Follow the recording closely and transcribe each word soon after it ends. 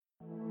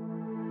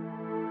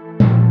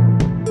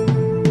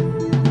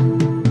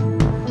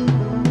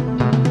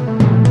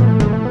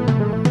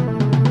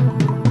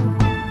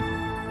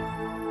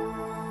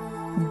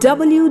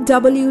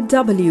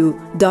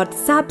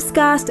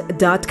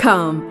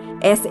www.sabscast.com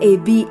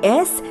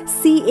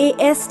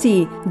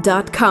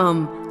sabscast.com.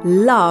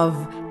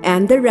 Love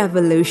and the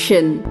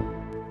Revolution.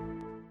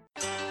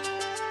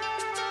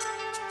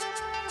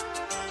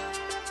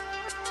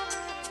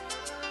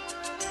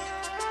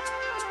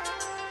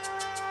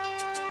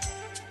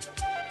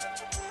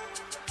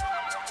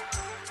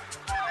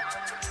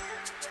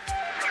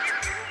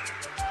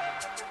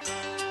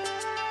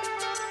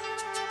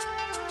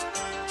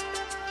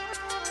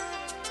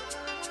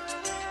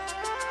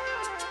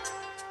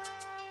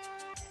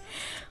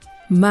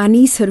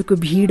 मानिसहरूको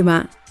भिडमा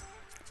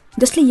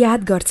जसले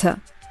याद गर्छ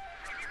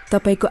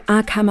तपाईको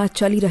आँखामा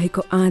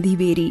चलिरहेको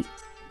आँधीबेरी,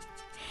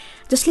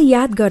 जसले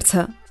याद गर्छ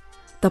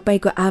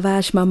तपाईको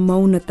आवाजमा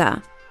मौनता,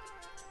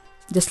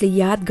 जसले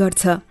याद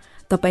गर्छ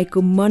तपाईको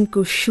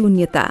मनको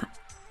शून्यता,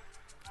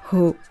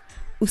 हो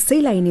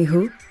उसैलाई नै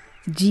हो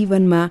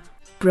जीवनमा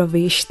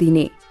प्रवेश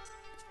दिने।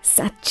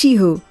 साच्ची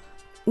हो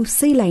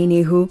उसैलाई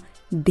नै हो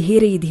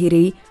धेरै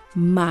धेरै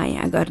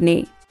माया गर्ने।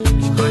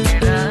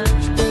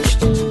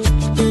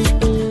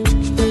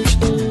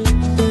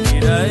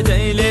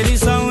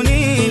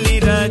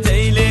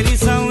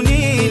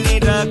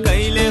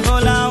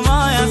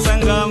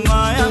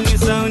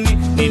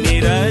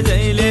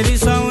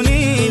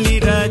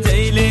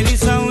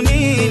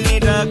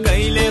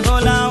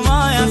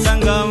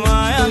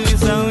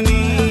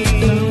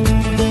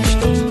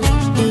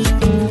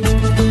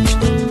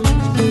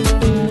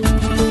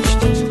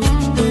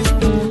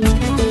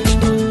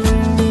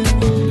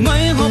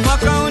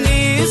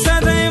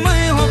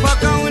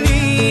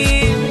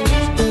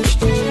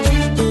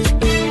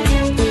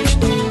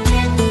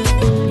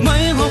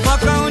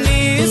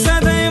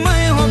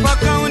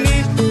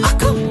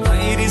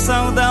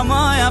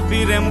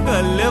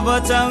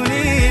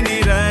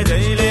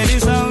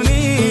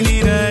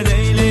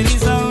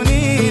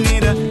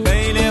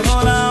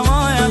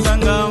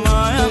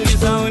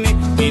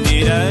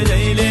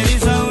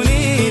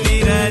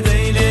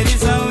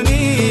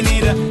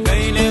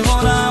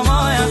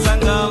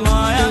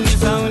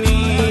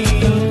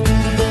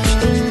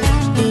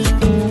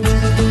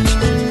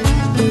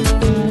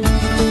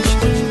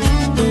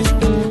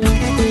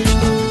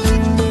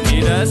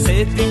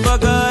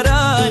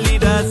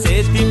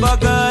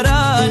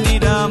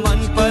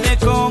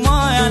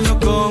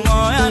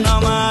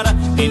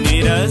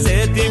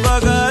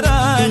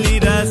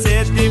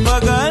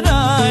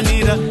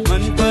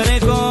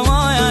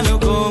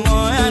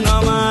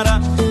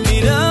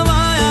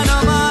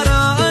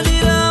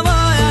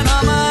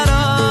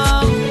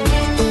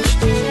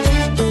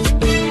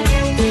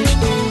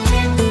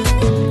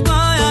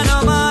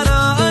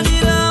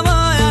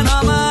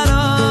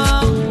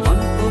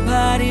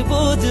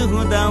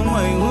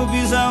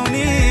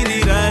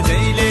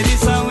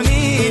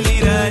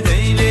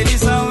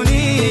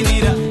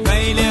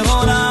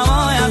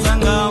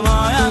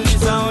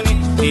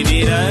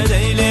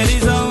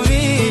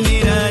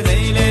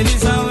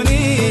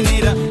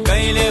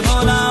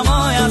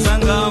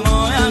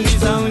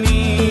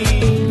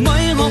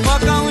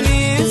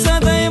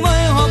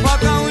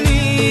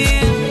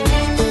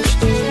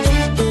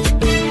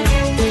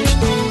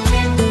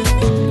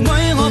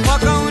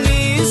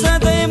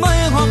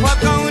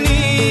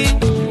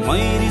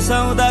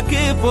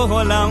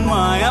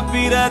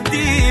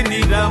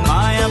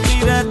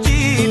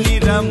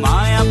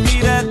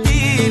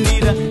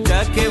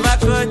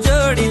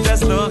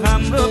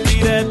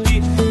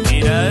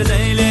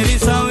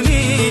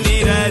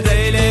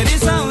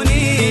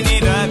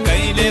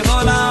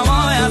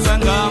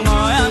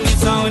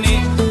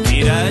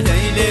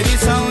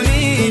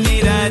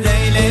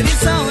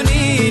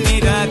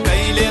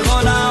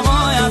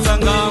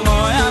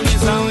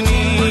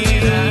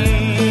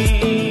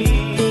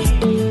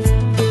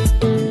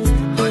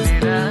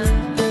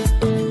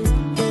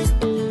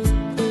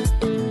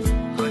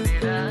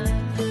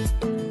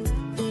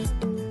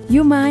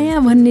 यो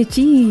माया भन्ने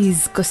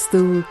चीज कस्तो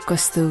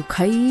कस्तो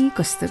खै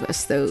कस्तो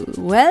कस्तो।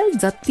 वेल,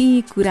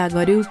 जति कुरा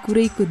गर्यो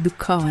कुरैको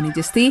दुःख भने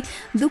जस्तै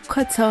दुःख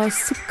छ,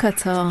 सुख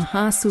छ,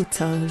 हाँसो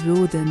छ,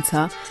 रोदन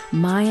छ,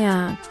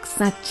 माया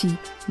साँच्ची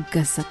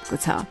गजबको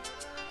छ।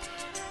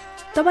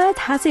 तपाईलाई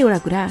थाहा छ एउटा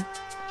कुरा,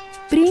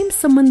 प्रेम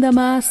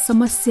सम्बन्धमा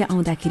समस्या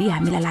आउँदाखेरि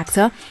हामीलाई लाग्छ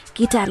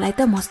केटाहरूलाई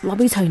त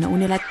मतलबै छैन,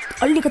 उनीहरूलाई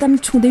अलिकता पनि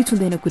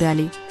छुँदैन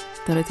कुराले।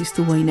 तर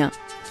त्यस्तो होइन।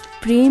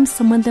 प्रेम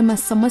सम्बन्धमा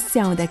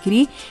समस्या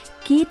आउँदाखेरि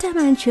केटा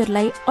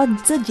मान्छेहरूलाई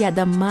अझ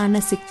ज्यादा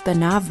मानसिक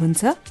तनाव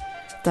हुन्छ,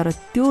 तर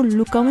त्यो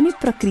लुकाउने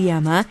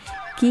प्रक्रियामा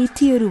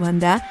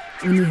केटीहरूभन्दा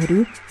उनीहरू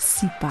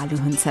सिपालु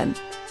हुन्छन्।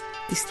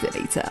 त्यस्तो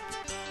रहेछ।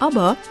 अब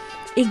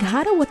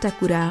 11वटा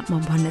कुरा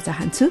म भन्न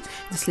चाहन्छु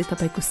जसले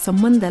तपाईँको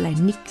सम्बन्धलाई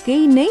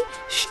निकै नै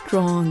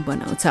स्ट्रङ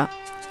बनाउँछ।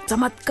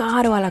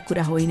 चमत्कारवाला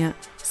कुरा होइन,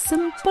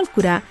 सिम्पल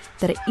कुरा,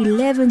 तर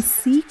 11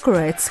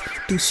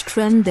 secrets to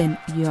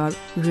strengthen your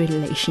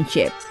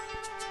relationship.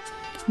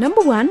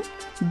 Number 1,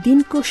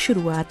 दिनको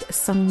सुरुवात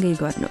सँगै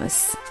गर्नुहोस्।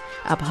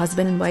 अब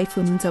हस्बेन्ड एन्ड वाइफ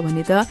हुनुहुन्छ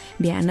भने त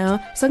बिहान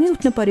सँगै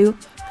उठ्नु पर्यो,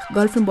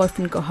 गर्लफ्रेन्ड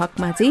बोयफ्रेन्डको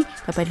हकमा चाहिँ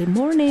तपाईँले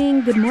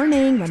मर्निङ गुड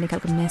मर्निङ भन्ने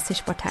खालको मेसेज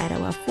पठाएर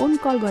वा फोन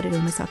कल गरेर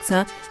हुनसक्छ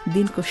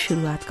दिनको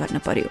सुरुवात गर्न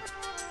पर्यो।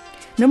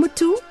 नम्बर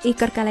 2,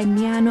 एकअर्कालाई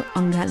न्यानो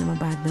अङ्गालोमा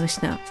बाँध्नुहोस्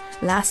न।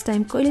 लास्ट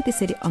टाइम कहिले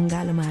त्यसरी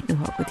अङ्गालो मार्नु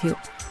भएको थियो,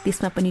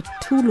 त्यसमा पनि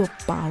ठुलो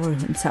पावर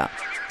हुन्छ।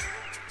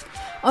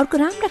 अर्को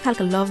राम्रो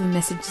खालको लभ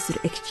मेसेजेसहरू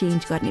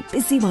एक्सचेन्ज गर्ने,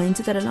 बिजी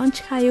भइन्छ तर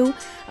लन्च खायो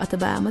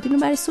अथवा म तिम्रो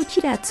बारे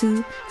सोचिरहेको छु,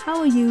 हाउ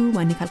आर यु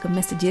भन्ने खालको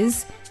मेसेजेस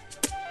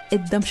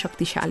एकदम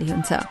शक्तिशाली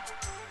हुन्छ।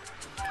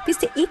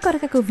 त्यस्तै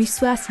एकअर्काको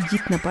विश्वास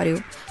जित्न पर्यो।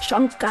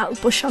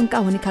 शङ्का उपशङ्का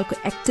हुने खालको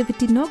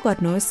एक्टिभिटी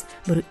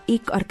नगर्नुहोस्, बरु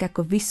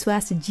एकअर्काको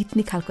विश्वास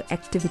जित्ने खालको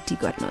एक्टिभिटी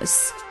गर्नुहोस्।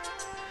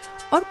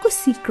 अर्को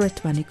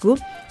सिक्रेट भनेको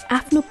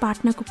आफ्नो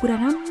पार्टनरको कुरा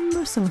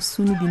राम्रोसँग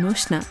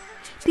सुनिदिनुहोस् न।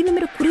 तिमी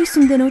मेरो कुरै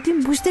सुन्दैनौ,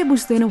 तिमी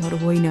बुझ्दैनौहरू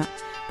होइन।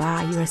 बा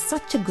you are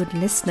such a good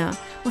listener,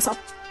 म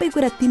सबै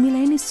कुरा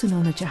तिमीलाई नै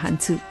सुनाउन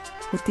चाहन्छु,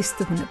 हो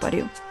त्यस्तो हुनु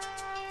पर्यो।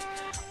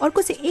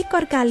 अर्को चाहिँ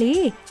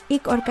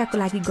एकअर्काको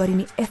लागि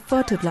गरिने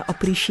एफर्टहरूलाई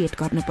अप्रिसिएट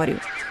गर्नु पर्यो।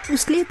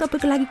 उसले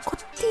तपाईँको लागि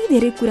कति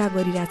धेरै कुरा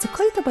गरिरहेछ,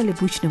 खै तपाईँले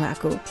बुझ्नु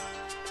भएको?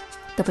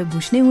 तपाईँ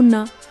बुझ्नै हुन्न,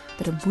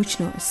 तर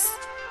बुझ्नुहोस्।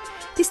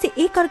 त्यस्तै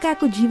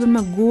एकअर्काको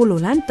जीवनमा गोल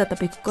होला नि त,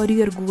 तपाईँको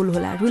करियर गोल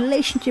होला,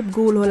 रिलेसनसिप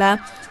गोल होला,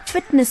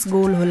 फिटनेस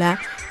गोल होला।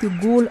 त्यो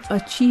गोल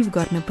अचिभ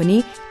गर्न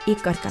पनि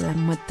एकअर्कालाई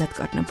मद्दत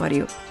गर्न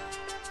पर्यो।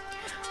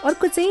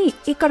 अर्को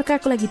चाहिँ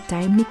एकअर्काको लागि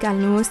टाइम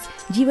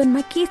निकाल्नुहोस्।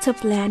 जीवनमा के छ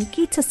प्लान,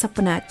 के छ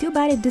सपना, त्यो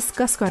बारे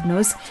डिस्कस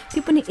गर्नुहोस्।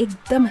 त्यो पनि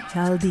एकदम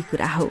हेल्दी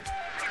कुरा हो।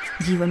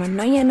 जीवनमा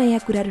नयाँ नयाँ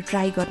कुराहरू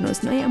ट्राई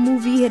गर्नुहोस्। नयाँ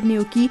मुभी हेर्ने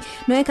हो कि,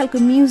 नयाँ खालको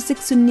म्युजिक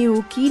सुन्ने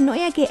हो कि,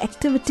 नयाँ केही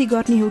एक्टिभिटी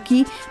गर्ने हो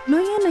कि,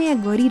 नयाँ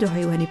नयाँ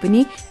गरिरह्यो भने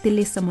पनि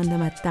त्यसले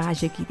सम्बन्धमा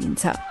ताजगी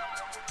दिन्छ।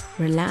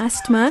 र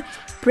लास्टमा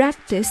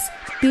प्र्याक्टिस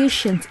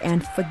पेसेन्स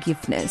एन्ड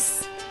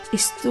फर्गिभनेस।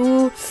 यस्तो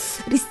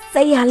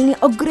रिसाइहाल्ने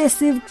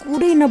अग्रेसिभ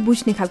कुरै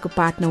नबुझ्ने खालको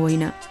पार्टनर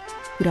होइन,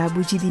 कुरा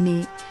बुझिदिने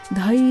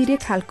धैर्य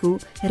खालको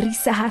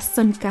रिसाहा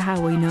सन्काहा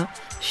होइन,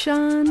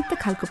 शान्त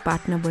खालको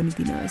पार्टनर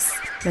बनिदिनुहोस्।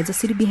 र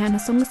जसरी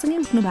बिहान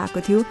सँगसँगै उठ्नु भएको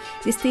थियो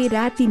त्यस्तै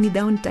राति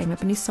निदाउने टाइममा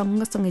पनि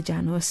सँगसँगै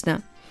जानुहोस्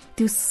न।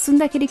 त्यो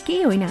सुन्दाखेरि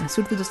केही होइन,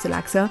 हाँस उठ्दो जस्तो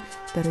लाग्छ,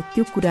 तर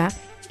त्यो कुरा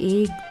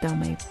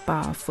एकदमै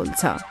पावरफुल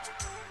छ।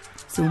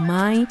 सो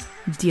माई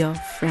डियर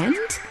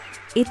फ्रेन्ड,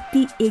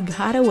 यति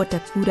 11वटा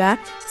कुरा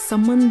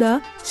सम्बन्ध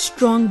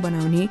स्ट्रङ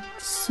बनाउने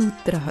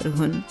सूत्रहरू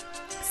हुन्।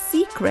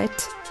 सिक्रेट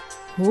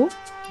हो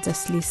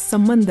जसले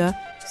सम्बन्ध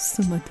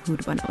सुमधुर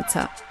बनाउँछ।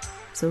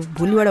 सो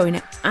भोलिबाट होइन,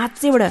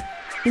 आजैबाट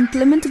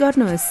इम्प्लिमेन्ट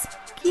गर्नुहोस्।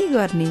 के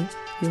गर्ने?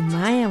 यो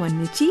माया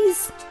भन्ने चिज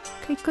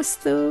खै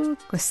कस्तो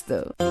कस्तो।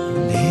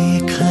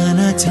 देखा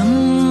न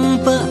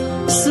चम्पा,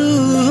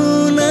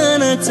 सुना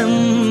न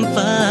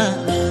चम्पा,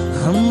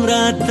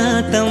 हाम्रा त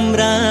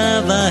तम्रा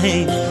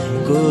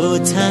बाहेको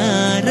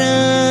छारा,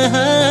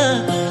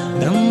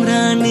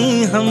 तम्रा नि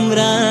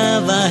हाम्रा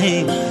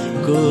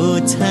बाहेको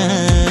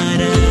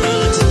छारा।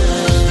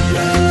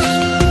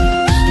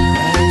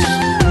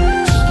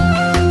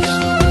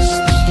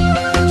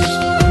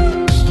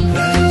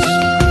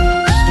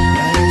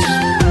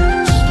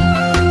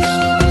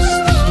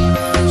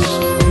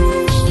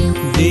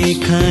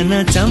 देखा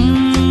न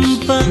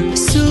चम्पा,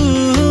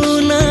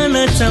 सुना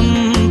न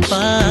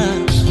चम्पा,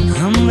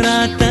 हाम्रा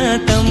त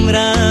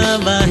तम्रा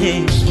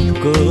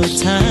बाहेको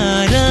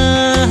छारा,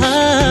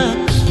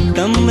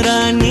 तम्रा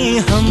नि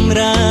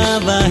हाम्रा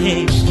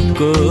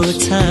बाहेको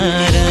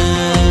छारा।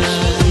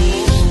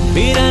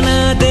 बिराना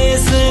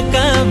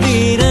देशका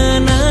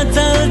बिराना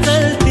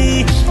चलचल्ती,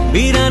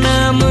 बिराना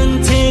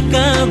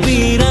मान्छेका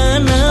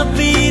बिराना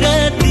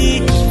पिराती,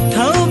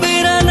 ठाउँ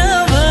बिराना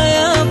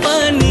भया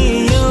पनि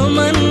यो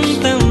मन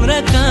तम्रा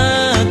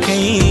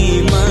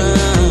काखैमा।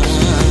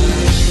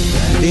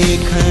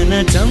 देखा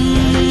न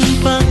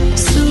चम्पा,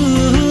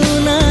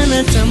 सुना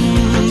न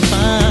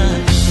चम्पा,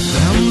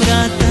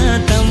 हाम्रा त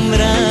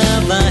तम्रा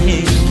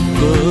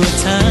बाहेको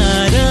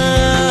छारा,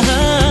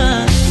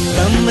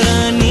 तम्रा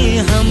नि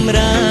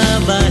हाम्रा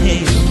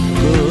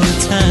बाहेको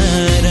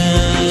छारा।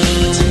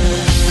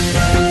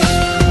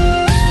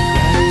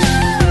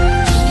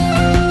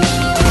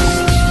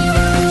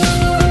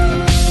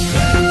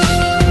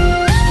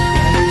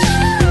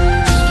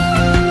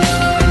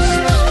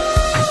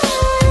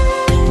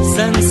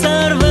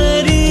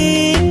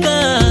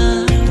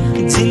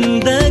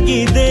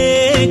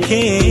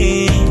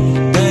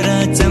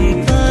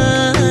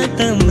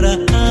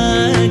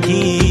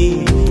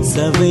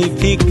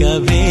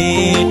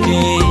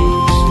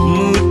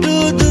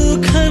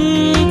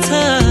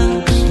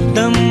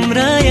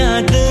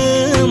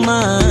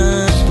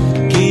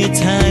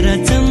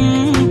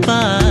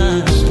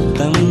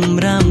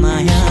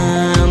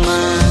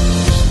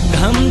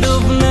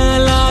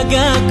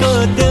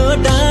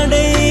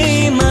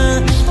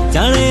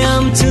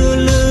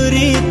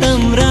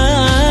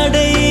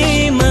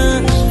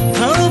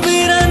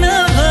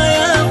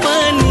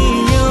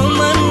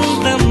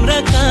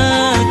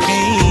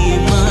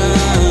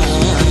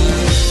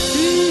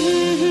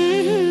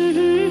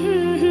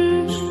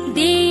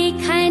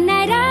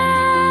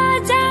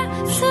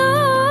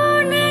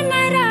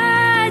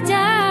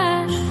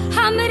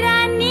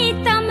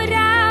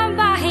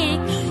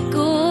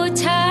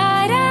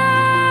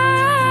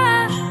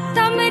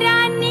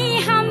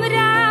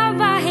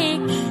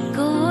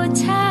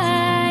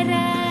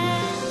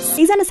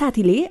 एकजना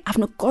साथीले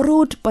आफ्नो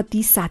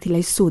करोडपति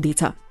साथीलाई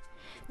सोधेछ,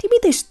 तिमी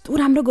त यस्तो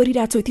राम्रो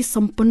गरिरहेछौ, यति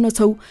सम्पन्न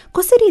छौ,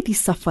 कसरी यति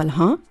सफल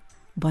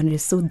भनेर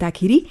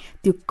सोद्धाखेरि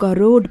त्यो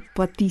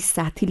करोडपति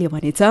साथीले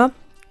भनेछ,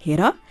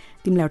 हेर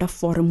तिमीलाई एउटा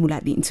फर्मुला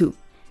दिन्छु,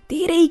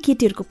 धेरै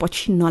केटीहरूको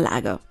पछि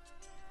नलाग,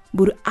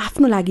 बरु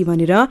आफ्नो लागि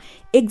भनेर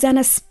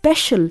एकजना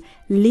स्पेसल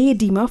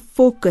लेडीमा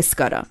फोकस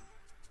गर,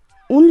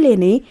 उनले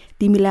नै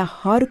तिमीलाई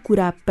हर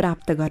कुरा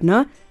प्राप्त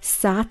गर्न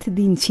साथ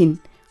दिन्छन्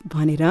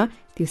भनेर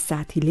त्यो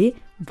साथीले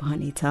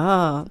भनेछ।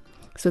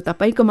 सो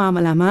तपाईँको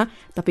मामलामा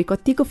तपाईँ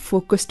कतिको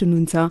फोकस्ड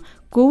हुनुहुन्छ,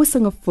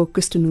 कोसँग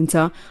फोकस्ड हुनुहुन्छ,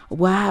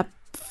 वा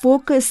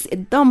फोकस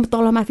एकदम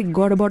तलमाथि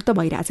गडबड त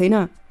भइरहेको छैन।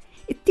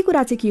 यति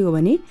कुरा चाहिँ के हो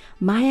भने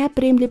माया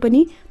प्रेमले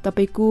पनि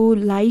तपाईँको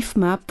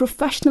लाइफमा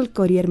प्रोफेसनल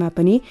करियरमा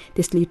पनि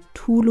त्यसले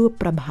ठुलो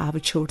प्रभाव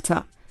छोड्छ।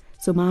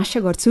 सो म आशा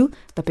गर्छु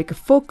तपाईँको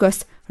फोकस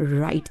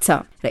राइट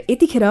छ। र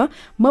यतिखेर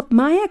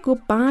मायाको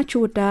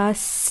 5वटा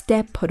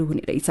स्टेपहरू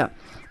हुने रहेछ,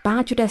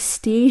 5वटा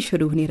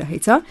स्टेजहरू हुने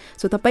रहेछ।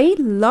 सो तपाईँ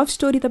लभ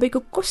स्टोरी तपाईँको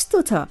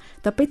कस्तो छ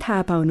तपाईँ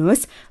थाहा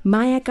पाउनुहोस्,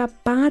 मायाका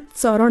 5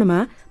 चरणमा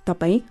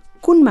तपाईँ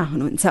कुनमा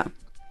हुनुहुन्छ।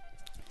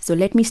 So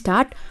let me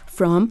start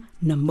from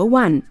number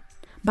 1।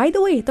 By the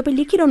way तपाईँ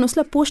लेखिरहनुहोस्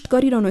ल, पोस्ट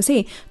गरिरहनुहोस्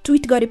है,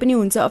 ट्विट गरे पनि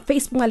हुन्छ,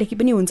 फेसबुकमा लेखे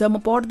पनि हुन्छ,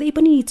 म पढ्दै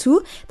पनि छु।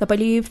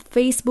 तपाईँले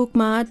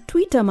फेसबुकमा,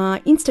 ट्विटरमा,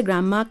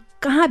 इन्स्टाग्राममा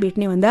कहाँ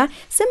भेट्ने भन्दा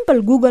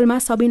सिम्पल गुगलमा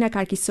सबिना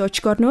कार्की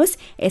सर्च गर्नुहोस्,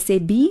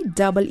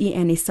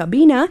 SABEENA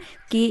सबिना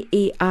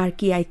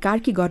KARKI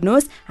कार्की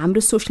गर्नुहोस्,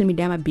 हाम्रो सोसियल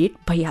मिडियामा भेट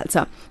भइहाल्छ।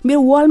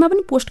 मेरो वालमा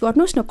पनि पोस्ट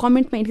गर्नुहोस् न,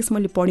 कमेन्टमा इनकेस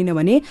मैले पढिनँ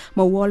भने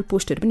म वाल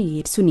पोस्टहरू पनि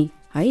हेर्छु नि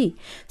है।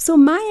 सो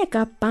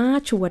मायाका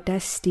 5वटा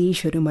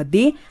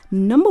स्टेजहरूमध्ये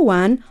नम्बर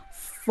 1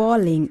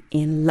 फलिङ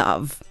इन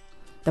लभ।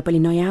 तपाईँले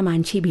नयाँ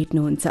मान्छे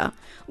भेट्नुहुन्छ,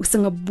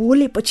 उसँग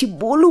बोलेपछि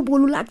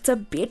बोलु लाग्छ,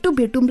 भेटौँ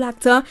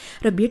लाग्छ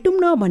र भेटौँ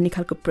न भन्ने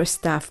खालको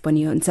प्रस्ताव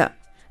पनि हुन्छ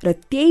र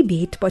त्यही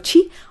भेटपछि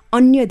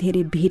अन्य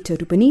धेरै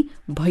भेटहरू पनि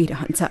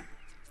भइरहन्छ।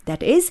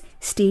 That is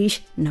stage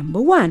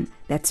number 1,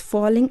 that's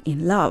falling in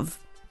love.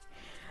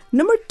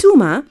 Number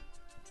 2मा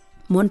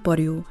मन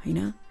पर्यो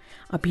होइन,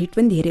 भेट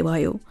पनि धेरै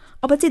भयो,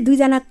 अब चाहिँ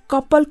दुईजना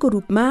कपलको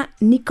रूपमा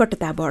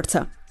निकटता बढ्छ,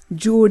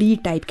 जोडी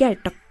टाइप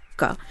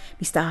क्या,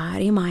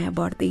 बिस्तारै माया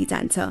बढ्दै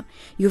जान्छ।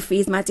 यो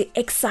फेजमा चाहिँ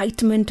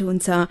एक्साइटमेन्ट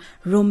हुन्छ,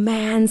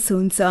 रोमान्स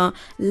हुन्छ,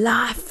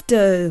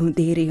 लाफ्टर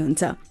धेरै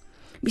हुन्छ,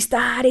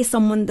 बिस्तारै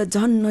सम्बन्ध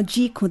झन्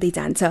नजिक हुँदै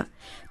जान्छ।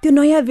 त्यो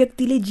नयाँ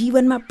व्यक्तिले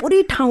जीवनमा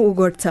पुरै ठाउँ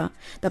ओगट्छ,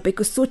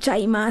 तपाईँको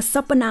सोचाइमा,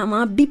 सपनामा,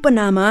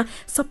 विपनामा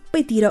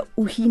सबैतिर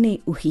उही नै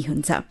उही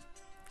हुन्छ।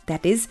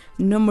 द्याट इज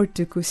नम्बर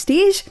 2 को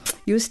स्टेज।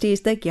 यो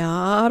स्टेज त क्या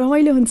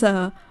रमाइलो हुन्छ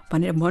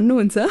भनेर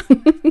भन्नुहुन्छ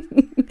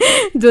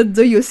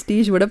जो यो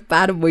स्टेजबाट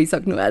पार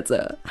भइसक्नु भएको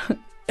छ।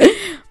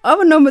 अब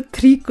नम्बर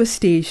 3 को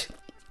स्टेज।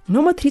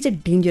 नम्बर 3 चाहिँ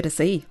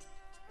डेन्जरस है,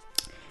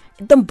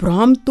 एकदम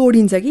भ्रम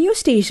तोडिन्छ कि यो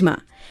स्टेजमा।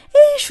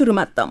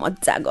 सुरुमा त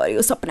मजा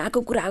गऱ्यो,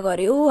 सपनाको कुरा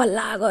गऱ्यो,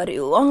 हल्ला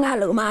गऱ्यो,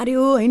 अँगालो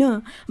मार्यो होइन,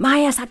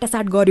 माया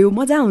साटासाट गऱ्यो,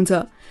 मजा हुन्छ।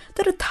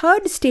 तर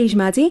 3rd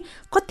स्टेजमा चाहिँ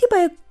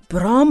कतिपय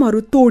भ्रमहरू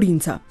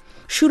तोडिन्छ।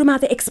 सुरुमा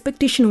त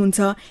एक्सपेक्टेसन हुन्छ,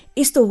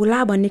 यस्तो होला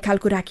भन्ने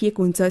खालको राखिएको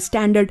हुन्छ,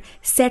 स्ट्यान्डर्ड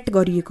सेट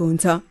गरिएको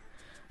हुन्छ।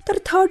 तर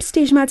 3rd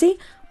स्टेजमा चाहिँ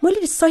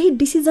मैले सही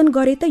डिसिजन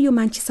गरेँ त यो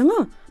मान्छेसँग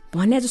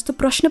भन्ने जस्तो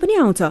प्रश्न पनि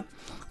आउँछ।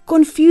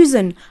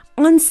 कन्फ्युजन,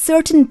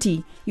 अनसर्टेनिटी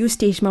यो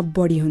स्टेजमा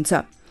बढी हुन्छ,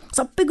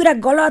 सबै कुरा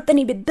गलत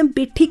अनि एकदम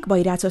बेठिक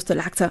भइरहेछ जस्तो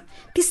लाग्छ,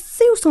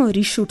 त्यसै उसँग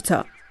रिस उठ्छ।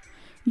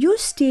 यो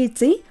स्टेज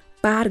चाहिँ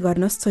पार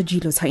गर्न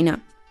सजिलो छैन,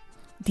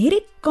 धेरै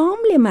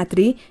कमले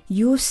मात्रै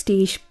यो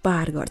स्टेज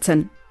पार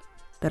गर्छन्।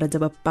 तर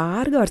जब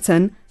पार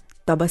गर्छन्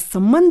तब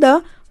सम्बन्ध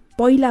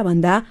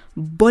पहिलाभन्दा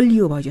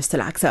बलियो भयो जस्तो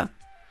लाग्छ।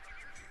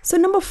 सो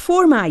नम्बर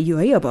 4मा आइयो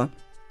है।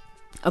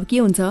 अब के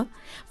हुन्छ,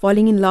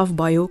 फलिङ इन लभ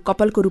भयो,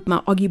 कपलको रूपमा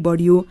अघि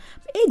बढ्यो,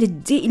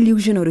 जे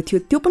इल्युजनहरू थियो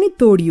त्यो पनि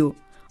तोडियो।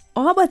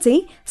 अब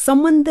चाहिँ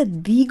सम्बन्ध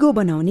दिगो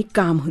बनाउने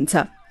काम हुन्छ।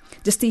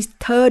 जस्तै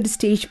 3rd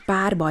स्टेज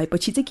पार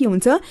भएपछि चाहिँ के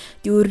हुन्छ,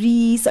 त्यो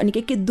रिस अनि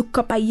के दुःख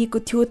पाइएको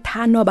थियो,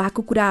 थाहा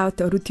नभएको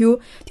कुराहरू थियो,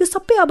 त्यो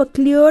सबै अब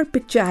क्लियर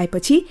पिक्चर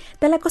आएपछि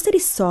त्यसलाई कसरी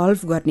सल्भ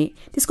गर्ने,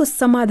 त्यसको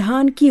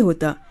समाधान के हो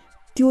त,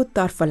 त्यो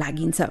तर्फ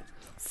लागिन्छ।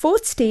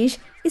 4th stage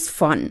is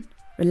fun.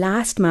 र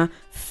लास्टमा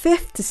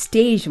 5th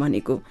स्टेज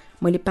भनेको,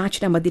 मैले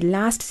 5वटा मध्ये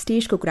लास्ट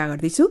स्टेजको कुरा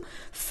गर्दैछु।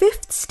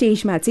 5th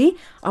स्टेजमा चाहिँ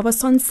अब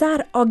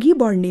संसार अघि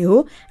बढ्ने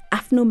हो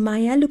आफ्नो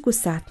मायालुको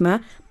साथमा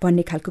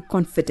भन्ने खालको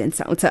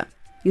कन्फिडेन्स आउँछ।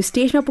 यो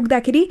स्टेजमा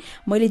पुग्दाखेरि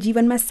मैले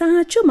जीवनमा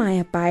साँचो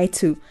माया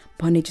पाएछु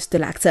भन्ने जस्तो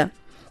लाग्छ,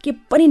 के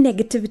पनि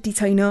नेगेटिभिटी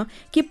छैन,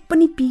 के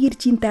पनि पीर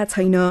चिन्ता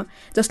छैन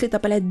जसले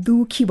तपाईँलाई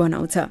दुखी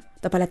बनाउँछ।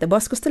 तपाईँलाई त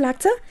बस कस्तो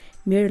लाग्छ,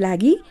 मेरो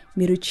लागि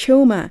मेरो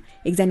छेउमा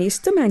एकजना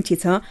यस्तो मान्छे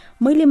छ,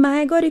 मैले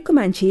माया गरेको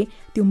मान्छे,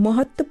 त्यो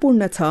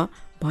महत्त्वपूर्ण छ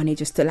भने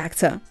जस्तो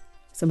लाग्छ।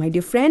 So my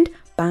dear friend,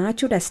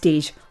 5वटा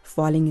stage,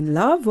 falling in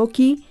love हो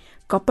कि,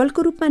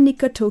 कपलको रूपमा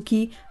निकट हो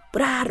कि,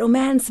 पुरा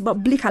रोमान्स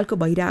बब्ली खालको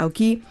भइरहेको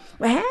कि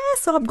वा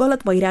सब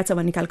गलत भइरहेछ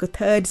भन्ने खालको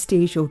थर्ड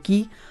स्टेज हो कि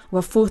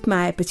वा फोर्थमा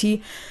आएपछि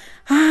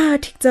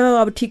ठिक छ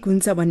अब ठिक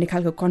हुन्छ भन्ने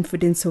खालको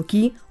कन्फिडेन्स हो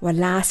कि वा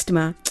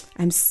लास्टमा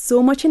आइ am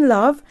so much in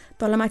love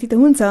तलमाथि त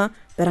हुन्छ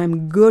तर आइ एम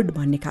गुड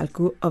भन्ने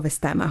खालको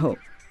अवस्थामा हो।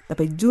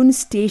 तपाईँ जुन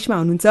स्टेजमा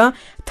हुनुहुन्छ,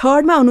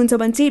 थर्डमा हुनुहुन्छ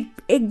भने चाहिँ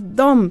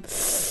एकदम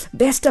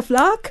बेस्ट अफ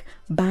लक,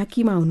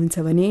 बाँकीमा हुनुहुन्छ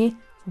भने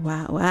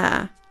वा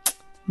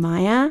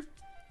माया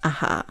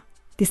आहा।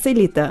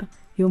 त्यसैले त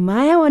यो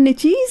माया भन्ने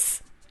चिज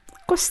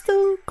कस्तो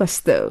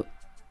कस्तो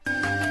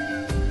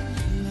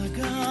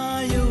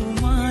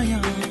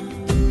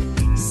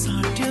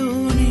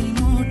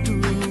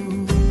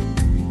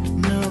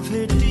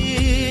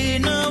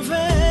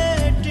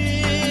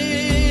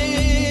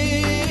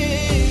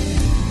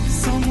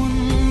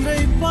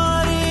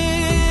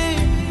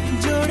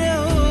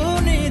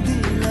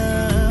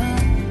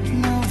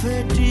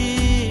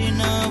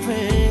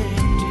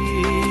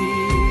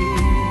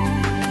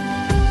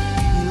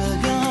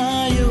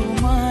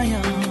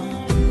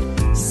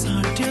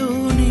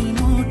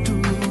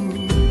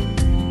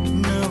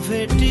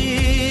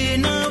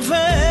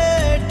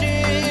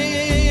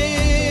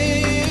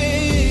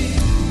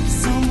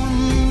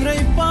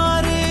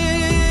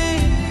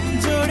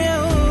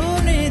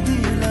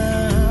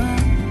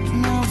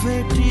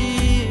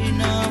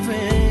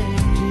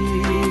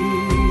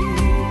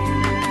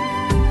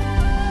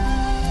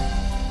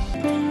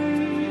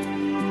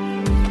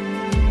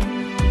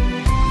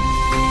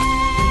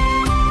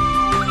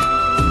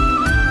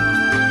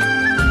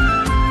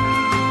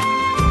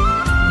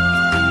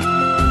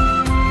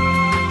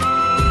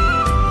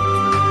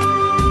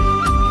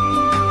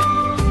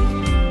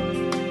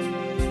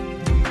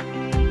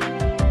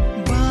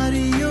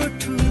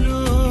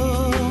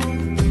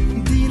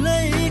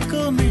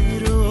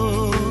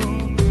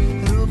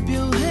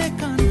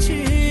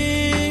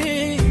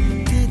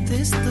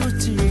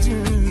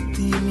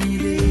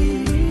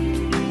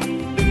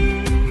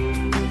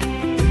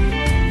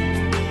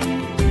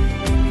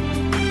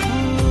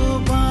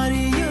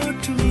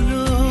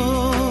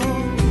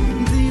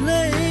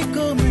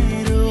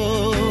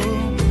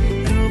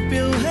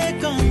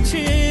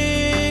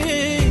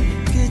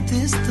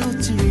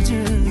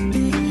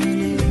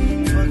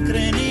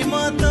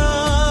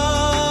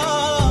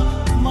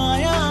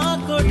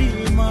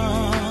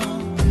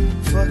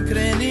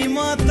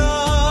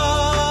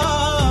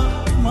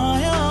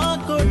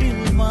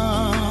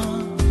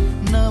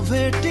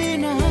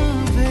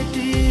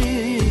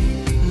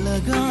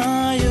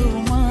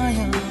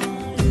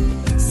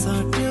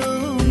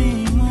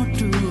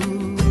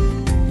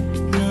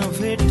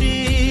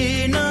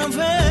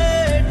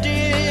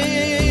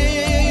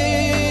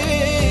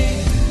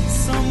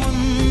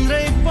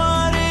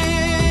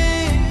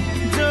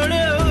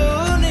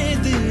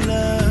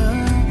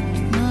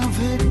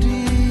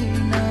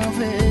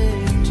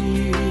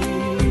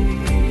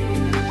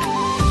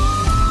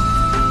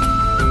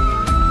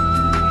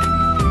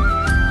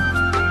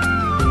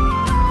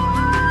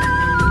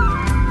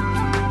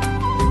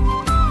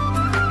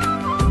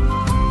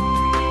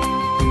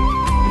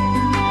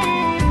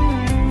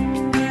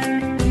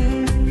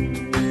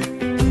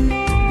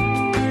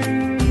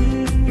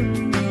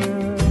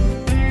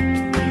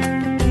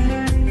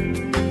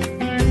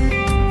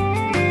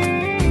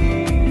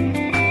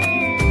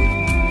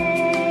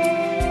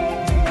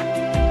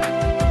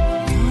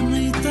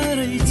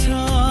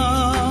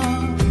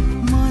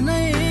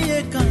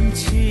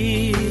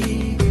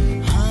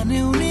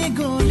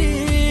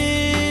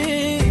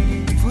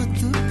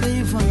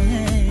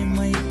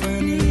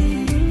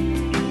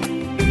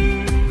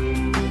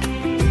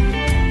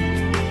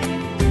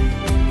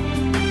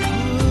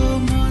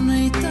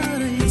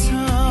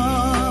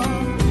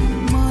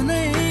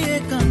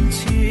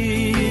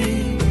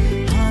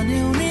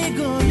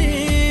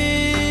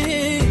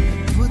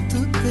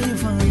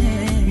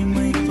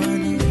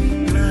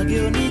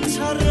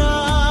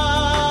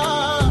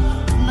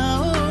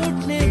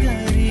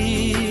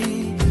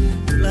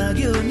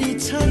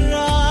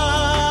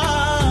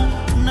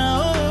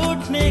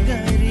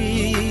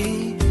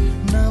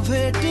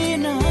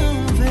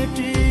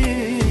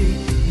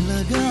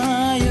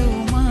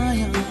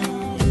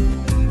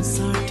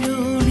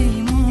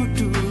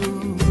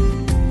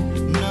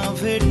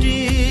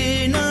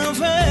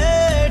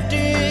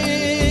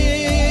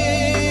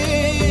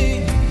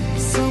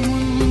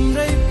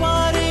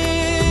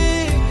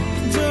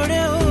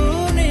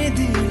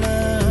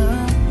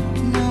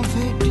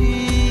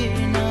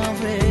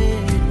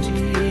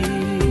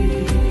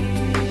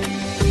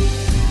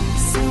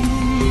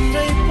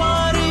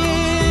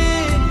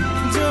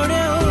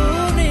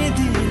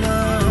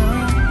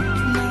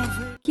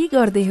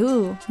गर्दै हो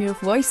मेरो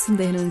भोइस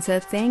सुन्दै हुनुहुन्छ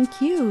थ्याङ्क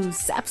यू।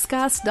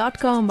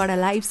 sapscast.com बाट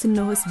लाइभ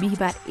सुन्नुहोस्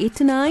बिहिबार 8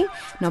 to 9,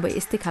 नभए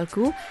यस्तै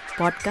खालको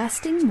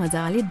पडकास्टिङ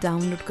मजाले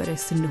डाउनलोड गरेर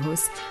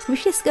सुन्नुहोस्।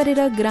 विशेष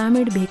गरेर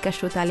ग्रामीण भेगका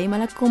श्रोताले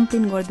मलाई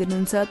कम्प्लेन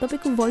गरिदिनुहुन्छ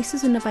तपाईँको भोइस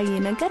सुन्न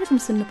पाइएन, कार्यक्रम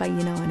सुन्न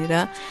पाइएन भनेर।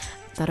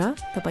 तर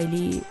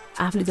तपाईँले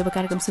आफूले जब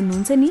कार्यक्रम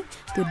सुन्नुहुन्छ नि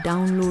त्यो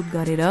डाउनलोड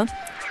गरेर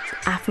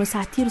आफ्नो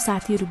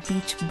साथीहरू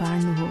बीच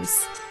बाँड्नुहोस्।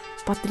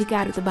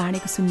 पत्रिकाहरू त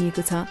बाँडेको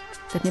सुनिएको छ,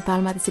 तर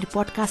नेपालमा त्यसरी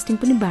पडकास्टिङ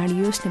पनि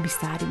बाँडियोस् न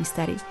बिस्तारै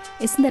बिस्तारै।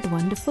 It's that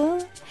wonderful.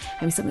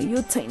 हामीसँग यो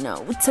छैन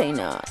ऊ छैन,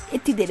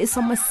 यति धेरै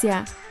समस्या,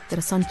 तर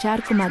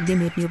सञ्चारको माध्यम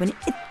हेर्ने हो भने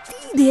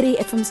यति धेरै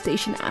एफएम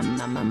स्टेसन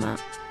आम्मामा।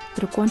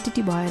 तर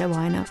क्वान्टिटी भएर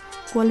भएन,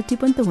 क्वालिटी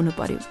पनि त हुनु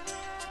पर्यो।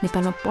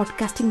 नेपालमा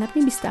पडकास्टिङलाई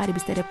पनि बिस्तारै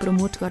बिस्तारै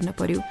प्रमोट गर्न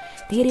पर्यो,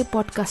 धेरै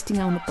पडकास्टिङ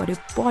आउनु पर्यो,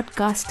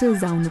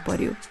 पडकास्टर्स आउनु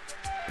पर्यो।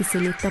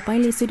 त्यसैले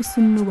तपाईँले यसरी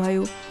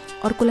सुन्नुभयो,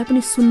 अर्कोलाई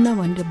पनि सुन्न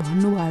भनेर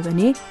भन्नुभयो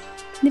भने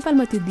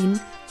नेपालमा त्यो दिन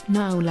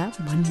नआउला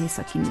भन्नै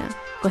सकिन्न।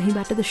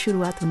 कहीँबाट त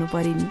सुरुवात हुनु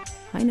पर्यो नि,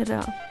 होइन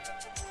र?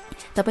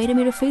 तपाईँ र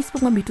मेरो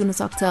फेसबुकमा भेट हुन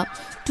सक्छ,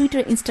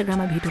 ट्विटर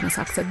इन्स्टाग्राममा भेट हुन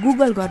सक्छ।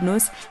 गुगल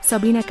गर्नुहोस्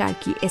Sabina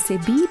Karki,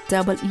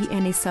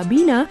 SABEENA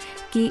Sabina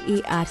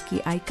KARKI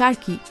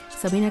Karki.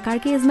 Sabina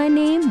Karki is my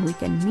name. We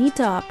can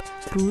meet up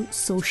through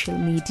social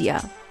media.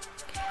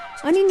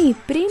 अनि नि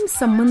प्रेम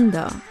सम्बन्ध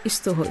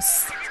यस्तो होस्,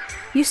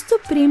 यस्तो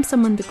प्रेम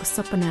सम्बन्धको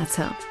सपना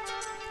छ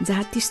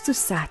जहाँ त्यस्तो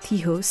साथी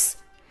होस्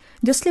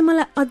जसले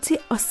मलाई अझै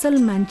असल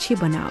मान्छे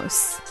बनाओस्,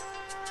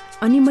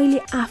 अनि मैले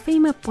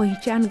आफैमा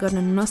पहिचान गर्न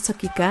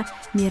नसकेका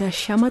मेरा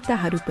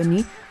क्षमताहरू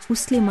पनि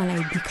उसले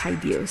मलाई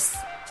देखाइदियोस्।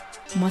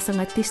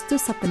 मसँग त्यस्तो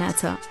सपना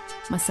छ,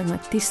 मसँग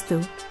त्यस्तो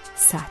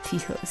साथी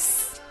होस्।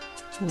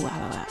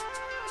 वाह।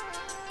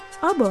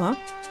 अब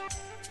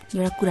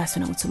एउटा कुरा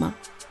सुनाउँछु म।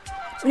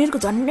 उनीहरूको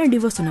झन्डै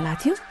डिभोर्स हुन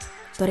लाग्थ्यो,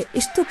 तर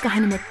यस्तो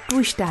कहानीमा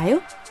ट्विस्ट आयो,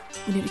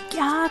 उनीहरू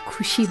क्या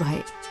खुसी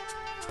भए।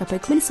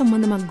 तपाईँको पनि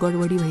सम्बन्धमा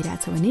गडबडी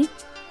भइरहेछ भने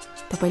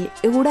तपाईँले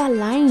एउटा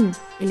लाइन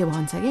यसले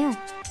भन्छ क्या,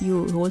 यो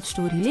होल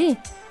स्टोरीले,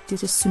 त्यो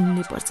चाहिँ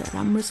सुन्नै पर्छ,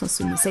 राम्रोसँग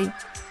सुन्नुहोस् है।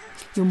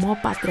 यो म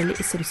पात्रले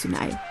यसरी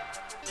सुनायो।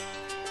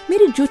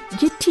 मेरो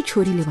जेठी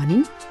छोरीले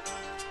भनिन्,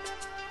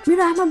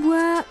 मेरो आमा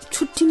बुवा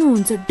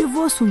छुट्टिनुहुन्छ,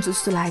 डिभोर्स हुन्छ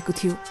जस्तो लागेको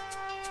थियो,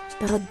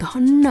 तर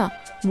धन्न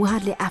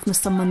उहाँहरूले आफ्नो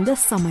सम्बन्ध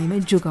समयमै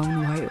जोगाउनु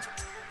भयो।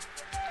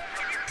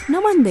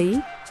 नभन्दै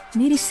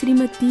मेरी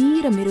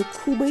श्रीमती र मेरो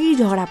खुबै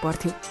झगडा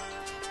पर्थ्यो,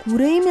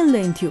 कुरै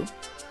मिल्दैन थियो।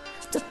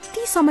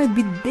 जति समय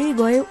बित्दै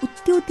गयो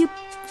उति उति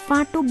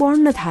फाटो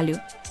बढ्न थाल्यो।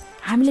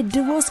 हामीले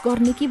डिभोर्स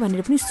गर्ने कि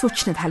भनेर पनि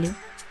सोच्न थाल्यो।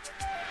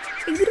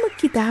 एक दिन म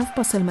किताब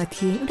पसलमा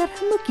थिएँ, एउटा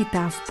राम्रो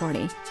किताब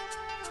पढेँ।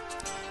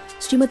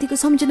 श्रीमतीको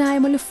सम्झना आयो,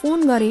 मैले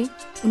फोन गरेँ।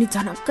 उनी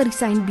झनक्क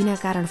रिसाइन्, बिना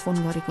कारण फोन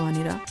गरेको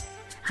भनेर।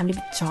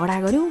 हामीले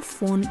झगडा गऱ्यौँ,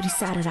 फोन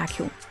रिसाएर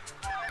राख्यौँ।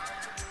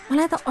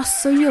 मलाई त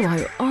असह्य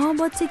भयो, अब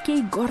चाहिँ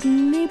केही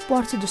गर्नै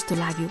पर्छ जस्तो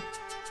लाग्यो।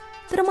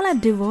 तर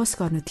मलाई डिभोर्स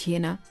गर्नु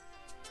थिएन।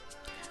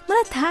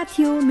 मलाई थाहा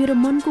थियो मेरो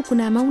मनको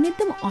कुनामा उनी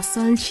एकदम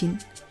असल छिन्,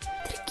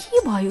 तर के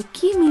भयो,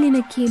 के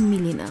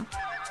मिलेन।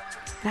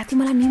 राति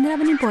मलाई निन्द्रा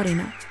पनि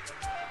परेन।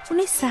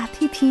 उनी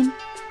साथी थिइन्,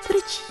 तर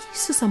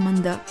चिसो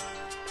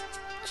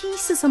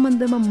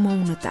सम्बन्धमा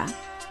मौनता।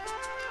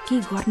 के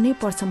गर्नै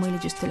पर्छ मैले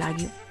जस्तो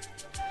लाग्यो।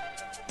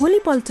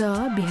 भोलिपल्ट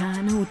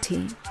बिहान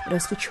उठेँ र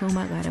उसको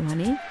छेउमा गएर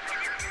भने,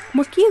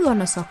 म के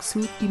गर्न सक्छु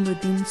तिम्रो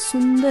दिन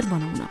सुन्दर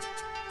बनाउन?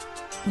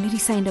 उनी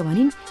रिसाएर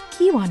भनिन्,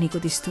 के भनेको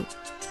त्यस्तो?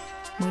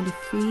 मैले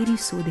फेरि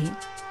सोधेँ,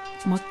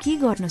 म के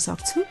गर्न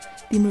सक्छु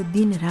तिम्रो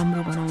दिन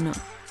राम्रो बनाउन?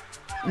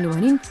 उनले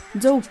भनिन्,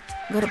 जाऊ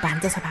गएर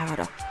भान्जा सफा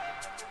गर।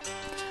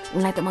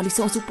 उनलाई त म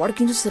रिसाउँछु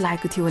पड्किन्छु जस्तो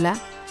लागेको थियो होला।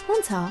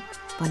 हुन्छ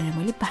भनेर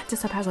मैले भान्जा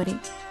सफा गरेँ।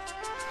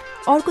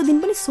 अर्को दिन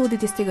पनि सोधेँ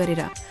त्यस्तै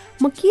गरेर,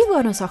 म के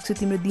गर्न सक्छु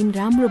तिम्रो दिन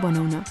राम्रो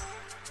बनाउन?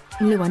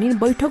 उनले भनिन्,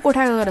 बैठक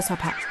कोठा गएर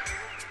सफा।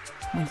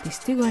 मैले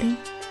त्यस्तै गरेँ।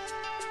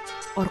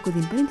 अर्को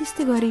दिन पनि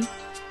त्यस्तै गरेँ।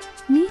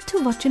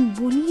 मिठो वचन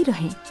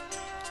बोलिरहेँ,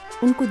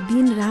 उनको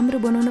दिन राम्रो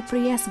बनाउन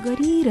प्रयास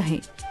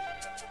गरिरहेँ।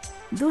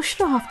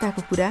 दोस्रो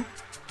हप्ताको कुरा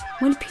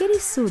मैले फेरि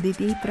सोधेँ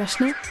त्यही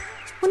प्रश्न।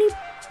 उनी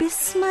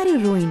बेसमारी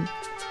रोइन्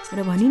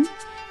र भनिन्,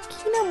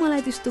 किन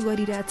मलाई त्यस्तो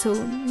गरिरहेछौ?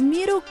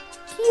 मेरो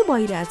के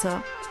भइरहेछ?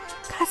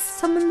 खास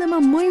सम्बन्धमा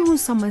मै हुँ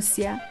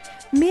समस्या,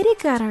 मेरै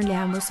कारणले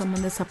हाम्रो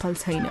सम्बन्ध सफल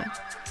छैन।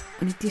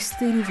 अनि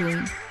त्यस्तै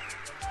रोइन्।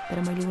 तर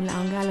मैले उनलाई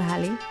अँगालो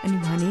हालेँ अनि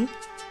भने,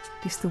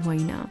 त्यस्तो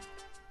होइन।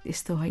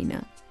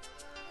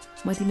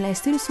 म तिमीलाई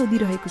यस्तै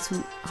सोधिरहेको छु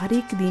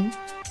हरेक दिन,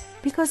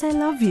 बिकज आई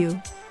लभ यु।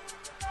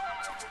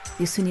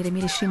 यो सुनेर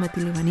मेरो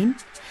श्रीमतीले भनिन्,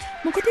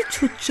 म कति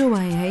छुच्चो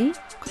भएँ है,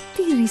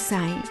 कति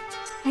रिसाएँ।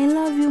 I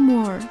love you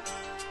more.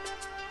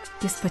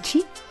 त्यसपछि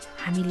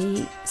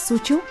हामीले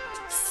सोच्यौँ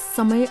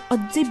समय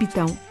अझै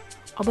बिताउँ,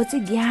 अब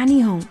चाहिँ ज्ञानी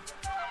हौँ।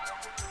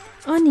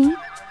 अनि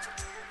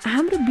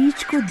हाम्रो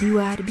बिचको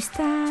दिवार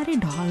बिस्तारै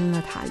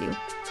ढल्न थाल्यो।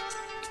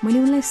 मैले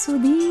उनलाई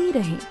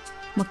सोधिरहेँ,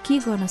 म के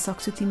गर्न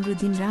सक्छु तिम्रो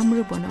दिन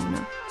राम्रो बनाउन?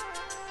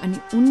 अनि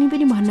उनी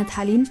पनि भन्न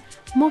थालिन्,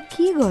 म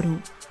के गरौँ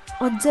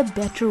अझ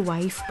बेटर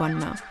वाइफ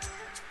बन्न?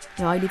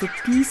 र अहिले त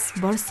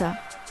 30 वर्ष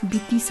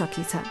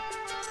बितिसकेछ।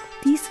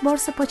 30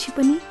 वर्षपछि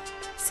पनि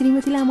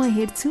श्रीमतीलाई म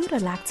हेर्छु र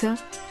लाग्छ,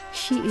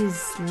 she is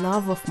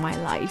love of my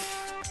life.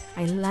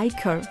 I like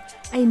her,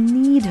 I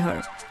need her,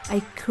 I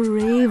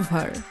crave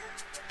her.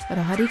 र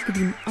हरेक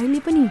दिन अहिले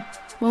पनि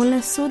म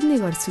उनलाई सोध्ने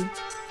गर्छु,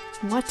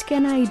 what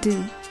can I do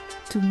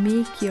to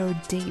make your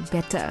day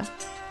better?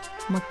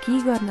 म के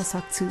गर्न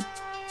सक्छु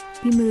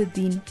तिम्रो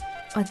दिन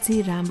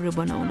अझै राम्रो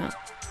बनाउन?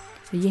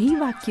 यही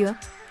वाक्य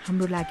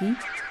हाम्रो लागि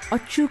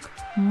अचुक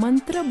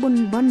मन्त्र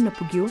बन्न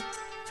पुग्यो,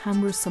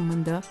 हाम्रो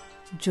सम्बन्ध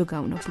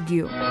जोगाउन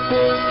पुग्यो।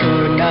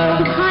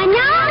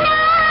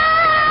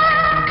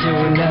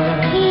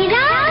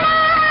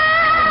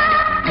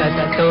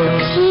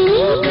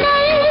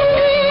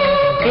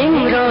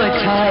 तिम्रो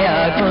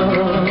छायाको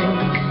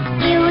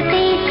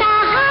एउटै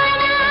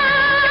सहारा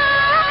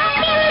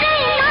तिम्रै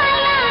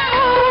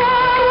मायाको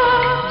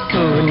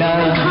सुना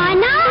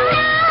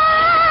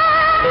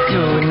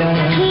जुना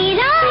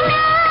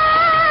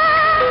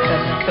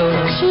कस्तो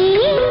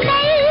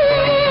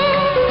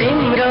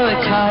तिम्रो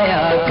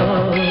छायाको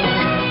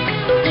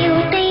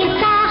एउटै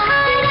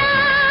सहारा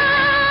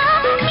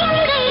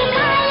तिम्रै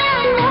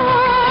मायाको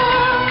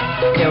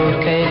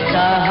एउटै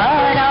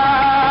सहारा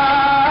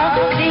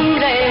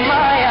तिम्रै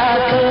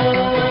मायाको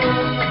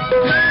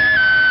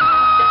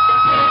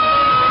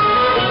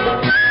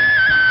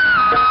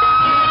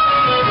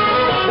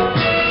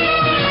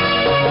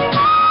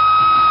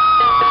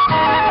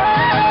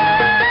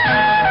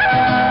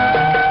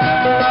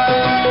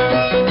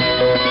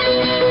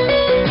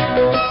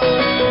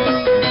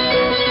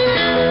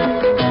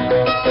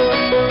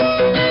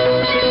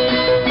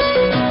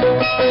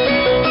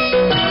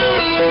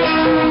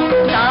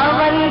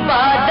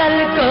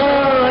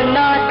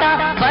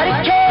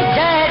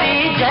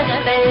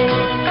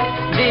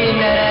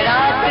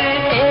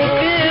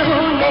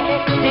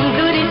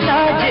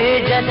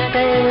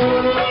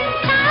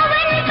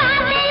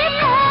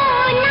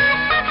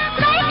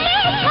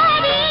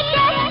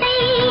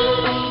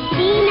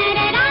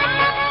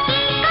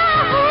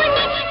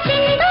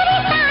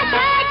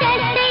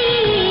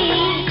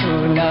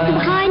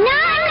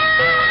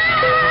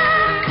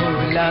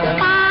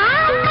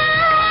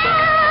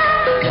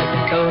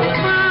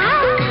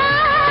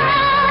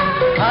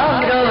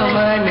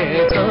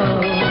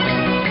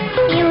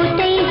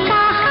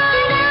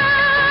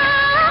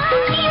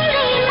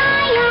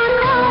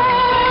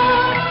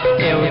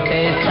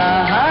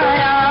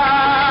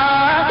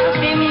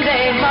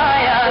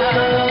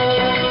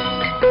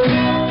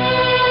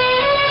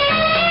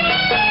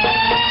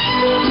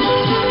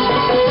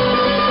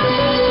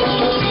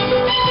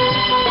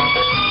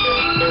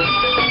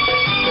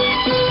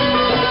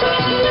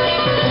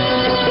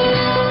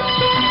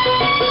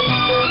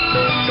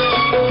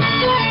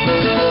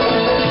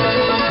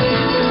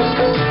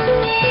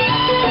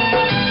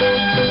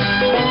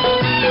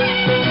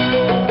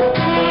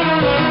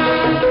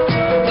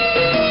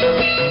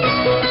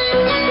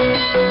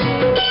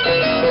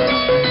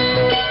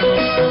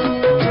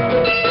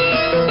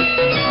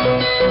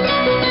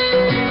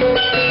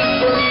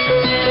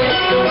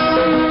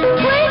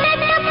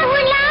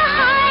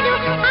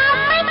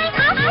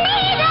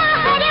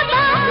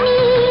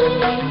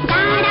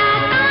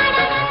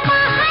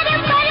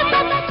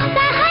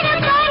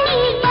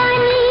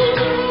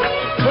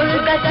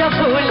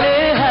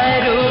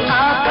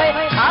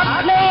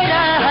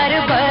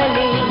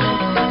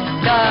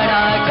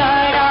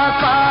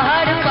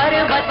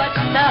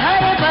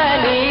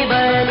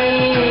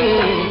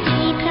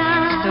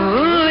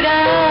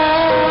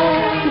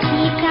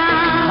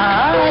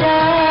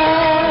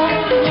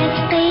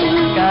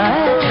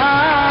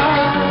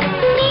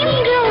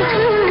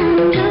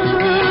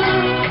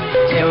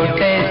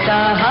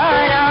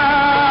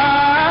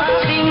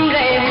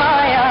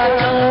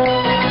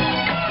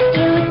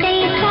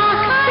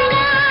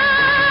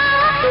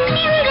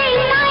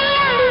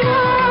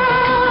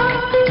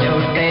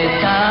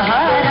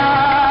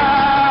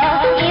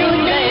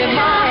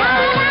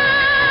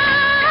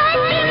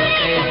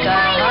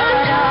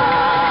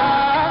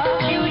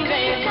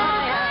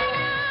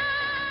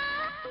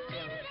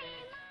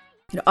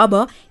अब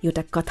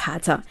एउटा कथा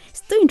छ,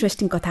 यस्तो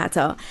इन्ट्रेस्टिङ कथा छ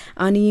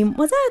अनि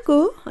मजाको,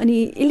 अनि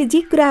यसले जे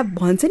कुरा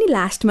भन्छ नि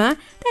लास्टमा,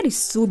 द्याट इज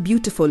सो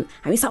ब्युटिफुल।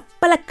 हामी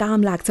सबैलाई काम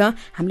लाग्छ,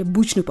 हामीले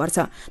बुझ्नुपर्छ।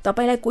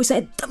 तपाईँलाई कोहीसँग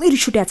एकदमै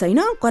रिस उठ्या छ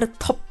होइन, गएर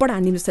थप्पड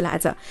हानिदिनु जस्तो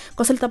लागेको छ,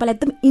 कसैले तपाईँलाई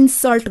एकदम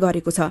इन्सल्ट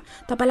गरेको छ,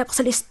 तपाईँलाई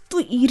कसैले यस्तो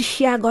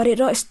ईर्ष्या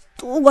गरेर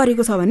यस्तो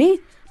गरेको छ भने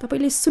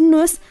तपाईँले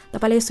सुन्नुहोस्।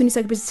 तपाईँले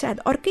सुनिसकेपछि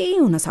सायद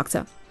अर्कै हुनसक्छ।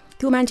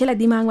 त्यो मान्छेलाई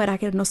दिमागमा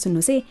राखेर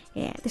नसुन्नुहोस्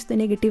है, त्यस्तो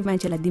नेगेटिभ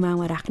मान्छेलाई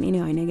दिमागमा राख्ने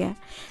नै होइन क्या।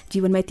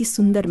 जीवनमा यति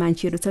सुन्दर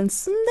मान्छेहरू छन्,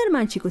 सुन्दर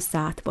मान्छेको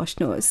साथ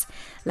बस्नुहोस्।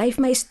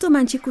 लाइफमा यस्तो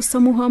मान्छेको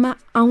समूहमा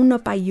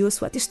आउन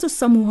पाइयोस् वा त्यस्तो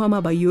समूहमा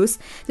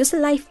भइयोस् जसले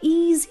लाइफ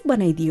इजी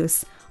बनाइदियोस्,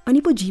 अनि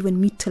पो जीवन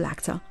मिठो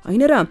लाग्छ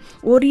होइन र।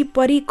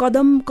 वरिपरि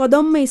कदम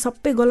कदममै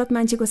सबै गलत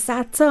मान्छेको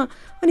साथ छ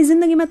अनि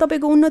जिन्दगीमा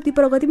तपाईँको उन्नति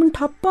प्रगति पनि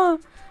ठप्प।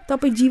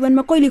 तपाईँ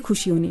जीवनमा कहिले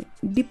खुसी हुने,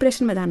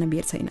 डिप्रेसनमा जान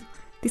बेर छैन।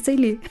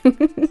 त्यसैले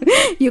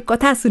यो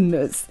कथा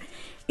सुन्नुहोस्।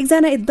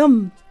 एकजना एकदम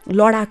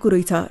लडाकु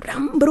रहेछ,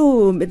 राम्रो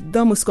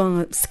एकदम उसको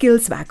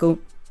स्किल्स भएको,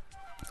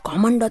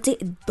 घमण्ड चाहिँ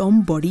एकदम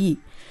बढी।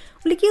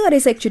 उसले के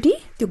गरेछ, एकचोटि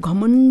त्यो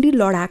घमण्डी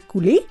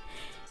लडाकुले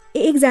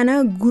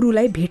एकजना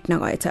गुरुलाई भेट्न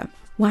गएछ।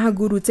 उहाँ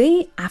गुरु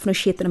चाहिँ आफ्नो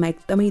क्षेत्रमा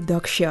एकदमै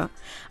दक्ष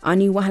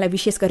अनि उहाँलाई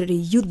विशेष गरेर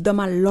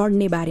युद्धमा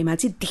लड्ने बारेमा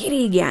चाहिँ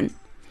धेरै ज्ञान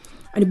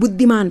अनि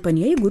बुद्धिमान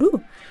पनि है गुरु।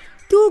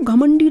 त्यो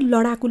घमण्डी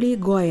लडाकुले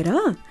गएर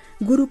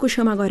गुरुको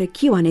छेउमा गएर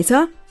के भनेछ,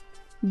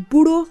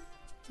 बुढो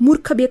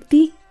मूर्ख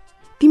व्यक्ति,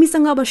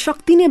 तिमीसँग अब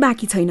शक्ति नै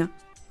बाँकी छैन,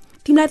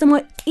 तिमीलाई त म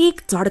एक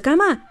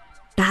झड्कामा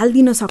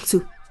ढाल्दिन सक्छु,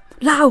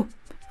 लाऊ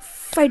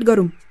फाइट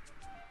गरौँ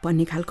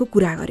भन्ने खालको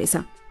कुरा गरेछ।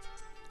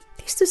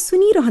 त्यस्तो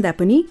सुनिरहँदा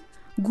पनि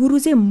गुरु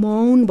चाहिँ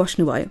मौन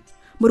बस्नुभयो।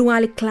 बरु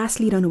उहाँले क्लास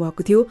लिइरहनु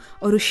भएको थियो,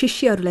 अरू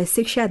शिष्यहरूलाई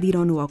शिक्षा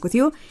दिइरहनु भएको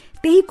थियो,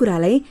 त्यही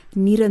कुरालाई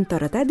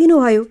निरन्तरता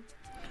दिनुभयो।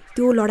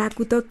 त्यो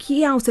लडाकु त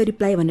के आउँछ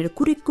रिप्लाई भनेर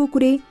कुरेको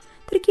कुरे,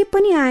 तर के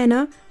पनि आएन।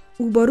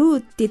 ऊ बरु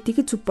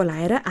त्यत्तिकै चुप्प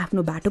लाएर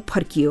आफ्नो बाटो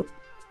फर्कियो।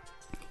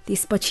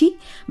 त्यसपछि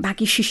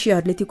बाँकी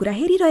शिष्यहरूले त्यो कुरा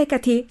हेरिरहेका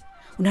थिए।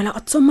 उनीहरूलाई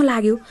अचम्म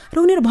लाग्यो र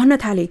उनीहरू भन्न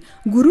थाले,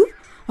 गुरु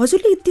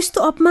हजुरले त्यस्तो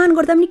अपमान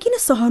गर्दा पनि किन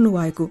सहनु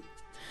भएको?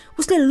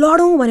 उसले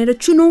लडौँ भनेर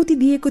चुनौती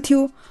दिएको थियो,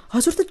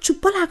 हजुर त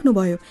चुप्प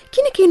लाग्नुभयो,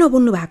 किन केही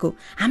नबोल्नु भएको?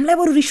 हामीलाई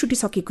बरु रिस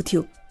उठिसकेको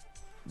थियो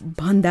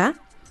भन्दा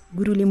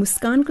गुरुले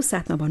मुस्कानको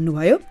साथमा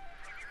भन्नुभयो,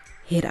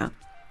 हेर,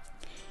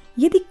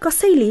 यदि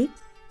कसैले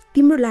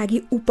तिम्रो लागि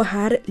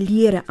उपहार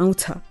लिएर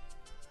आउँछ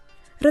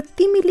र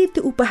तिमीले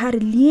त्यो उपहार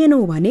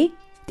लिएनौ भने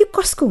त्यो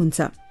कसको हुन्छ?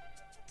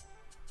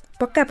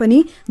 पक्का पनि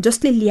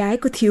जसले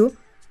ल्याएको थियो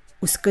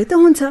उसकै त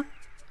हुन्छ।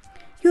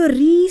 यो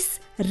रिस,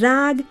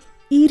 राग,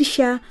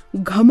 ईर्ष्या,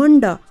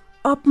 घमण्ड,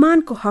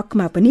 अपमानको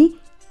हकमा पनि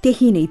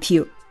त्यही नै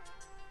थियो।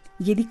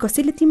 यदि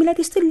कसैले तिमीलाई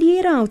त्यस्तो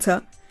लिएर आउँछ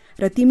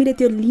र तिमीले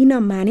त्यो लिन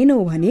मानेनौ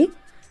भने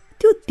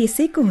त्यो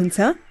त्यसैको हुन्छ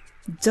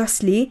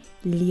जसले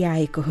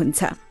ल्याएको हुन्छ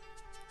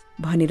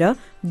भनेर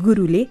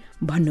गुरुले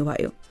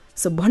भन्नुभयो।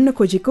 सो भन्न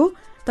खोजेको,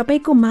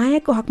 तपाईँको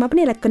मायाको हकमा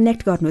पनि यसलाई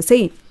कनेक्ट गर्नुहोस्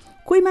है।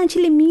 कोही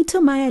मान्छेले मिठो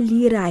माया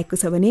लिएर आएको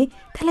छ भने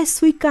त्यसलाई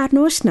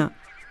स्वीकार्नुहोस् न,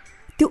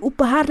 त्यो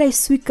उपहारलाई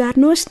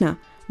स्वीकार्नुहोस् न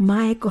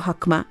मायाको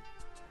हकमा।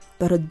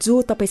 तर जो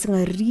तपाईँसँग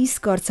रिस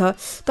गर्छ,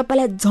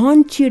 तपाईँलाई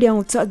झन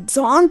चिड्याउँछ,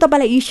 झन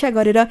तपाईँलाई ईर्ष्या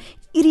गरेर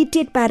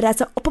इरिटेट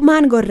पारिरहेछ,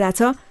 अपमान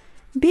गरिरहेछ,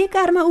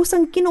 बेकारमा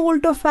उसँग किन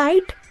उल्टो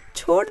फाइट?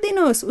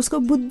 छोडिदिनुहोस्, उसको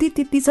बुद्धि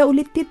त्यति छ,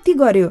 उसले त्यति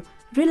गर्यो।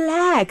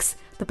 रिल्याक्स,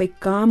 तपाईँ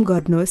काम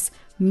गर्नुहोस्,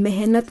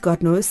 मेहनत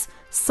गर्नुहोस्,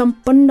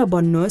 सम्पन्न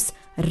बन्नुहोस्,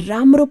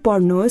 राम्रो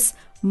पढ्नुहोस्,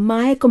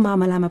 मायाको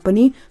मामलामा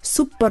पनि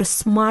सुपर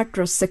स्मार्ट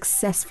र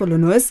सक्सेसफुल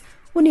हुनुहोस्।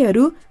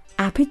 उनीहरू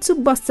आफै चुप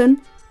बस्छन्,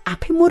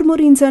 आफै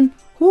मुरमुरिन्छन्।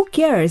 हु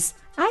cares?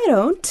 I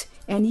don't,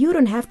 and you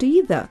don't have to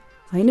either.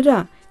 हैन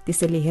र?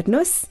 त्यसैले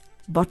हेर्नुहोस्,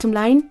 बटम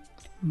लाइन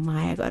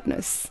माया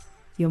गर्नुहोस्।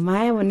 यो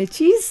माया भन्ने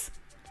चिज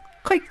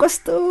खै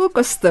कस्तो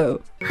कस्तो।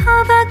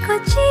 हावाको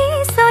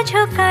चिसो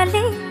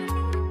झोकाले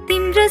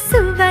तिम्रो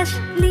सुवास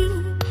लि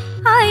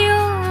आयो,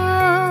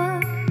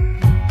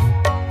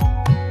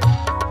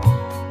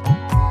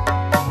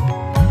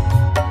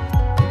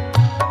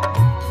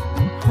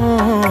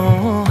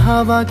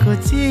 हावाको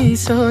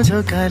चिसो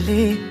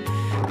झोकाले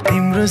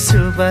तिम्रो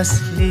सुवास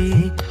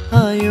लि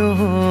आयो,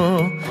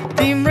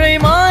 तिम्रै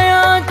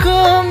मायाको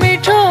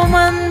मिठो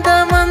मन्द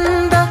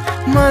मन्द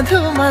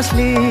मधुमास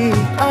लि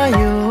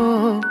आयो।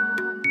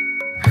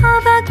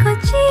 हावाको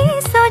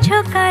चिसो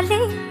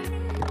झोकाले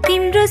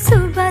तिम्रो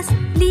सुवास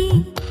लि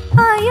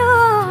आयो,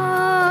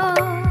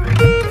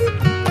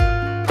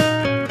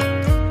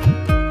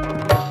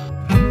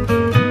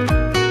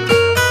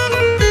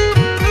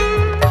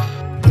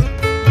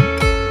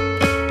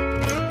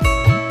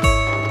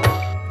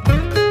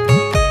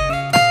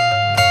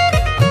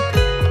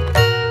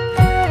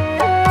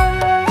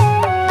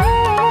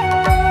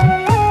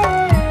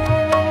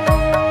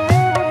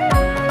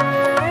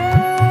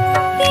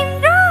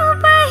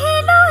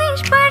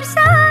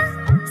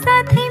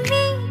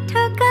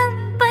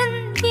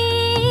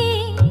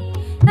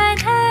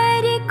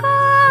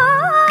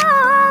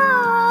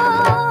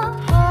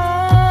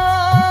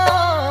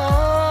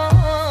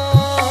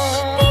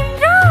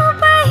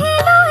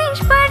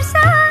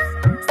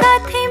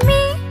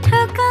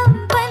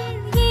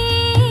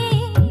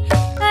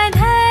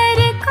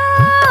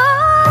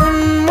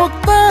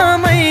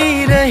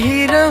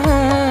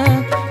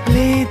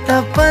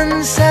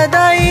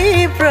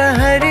 सदाई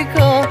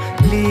प्रहरको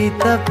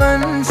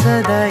लितपन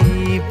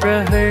सदाई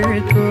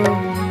प्रहरको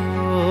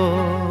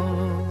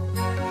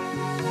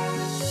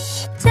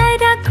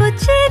चराको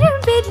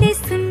चिरबिरले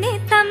सुन्ने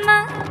तमा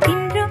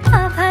तिम्रो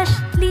आभास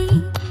लि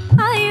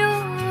आयो,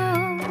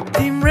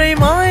 तिम्रै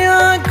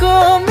मायाको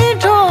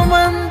मिठो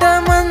मन्द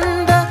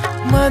मन्द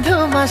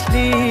मधुमास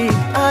लि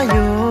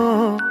आयो।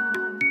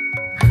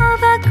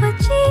 हावाको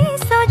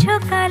चिसो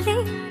झोकाले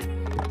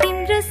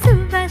तिम्रो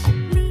सुवास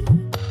लि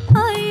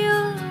आयो,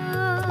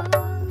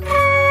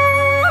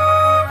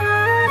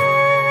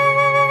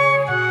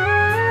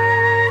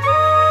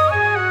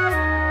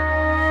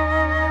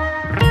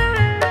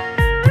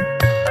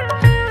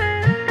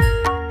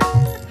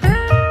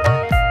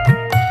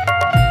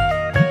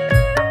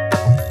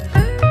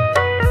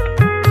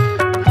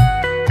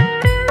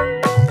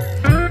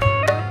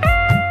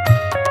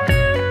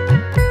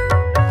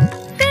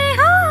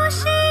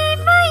 बेहोसी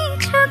मै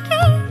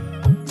छुके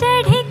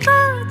चढेको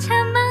छ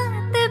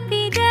मात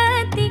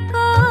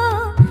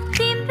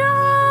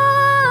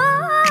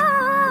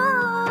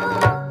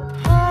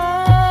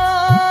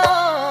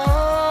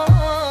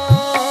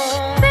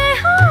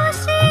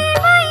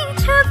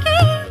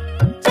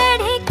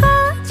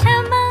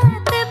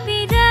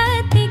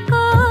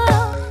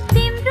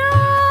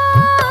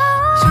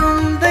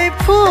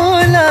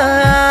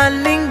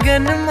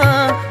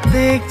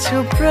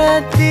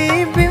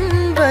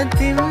प्रतिबिम्ब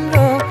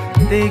तिम्रो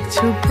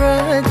देख्छु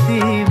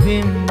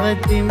प्रतिबिम्ब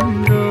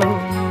तिम्रो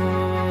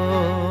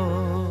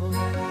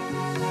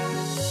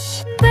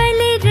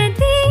बलेर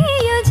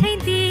दियो झै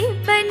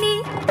दीपनी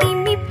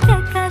तिमी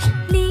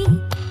प्रकाशले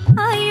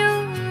आयो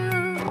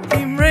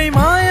तिम्रै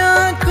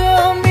मायाको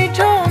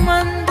मिठो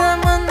मन्द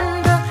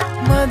मन्द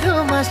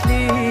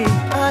मधुमासले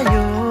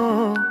आयो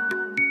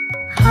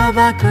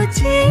हावाको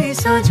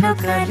चिसो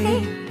झोकाले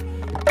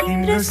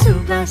तिम्रो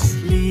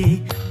सुवासले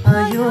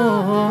आयो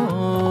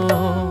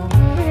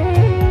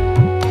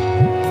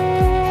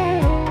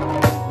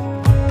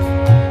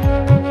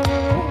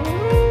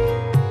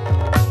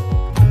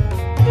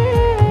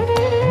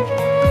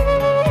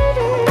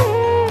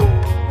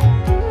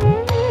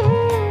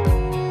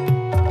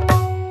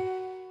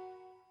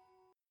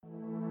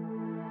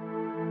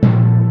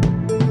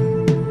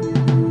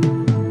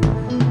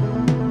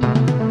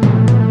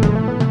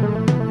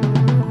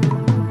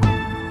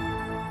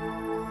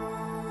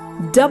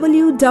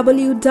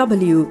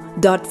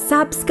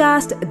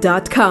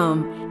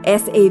www.sabscast.com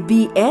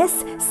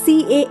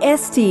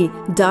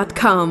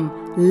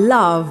sabscast.com.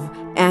 Love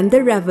and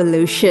the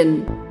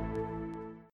Revolution.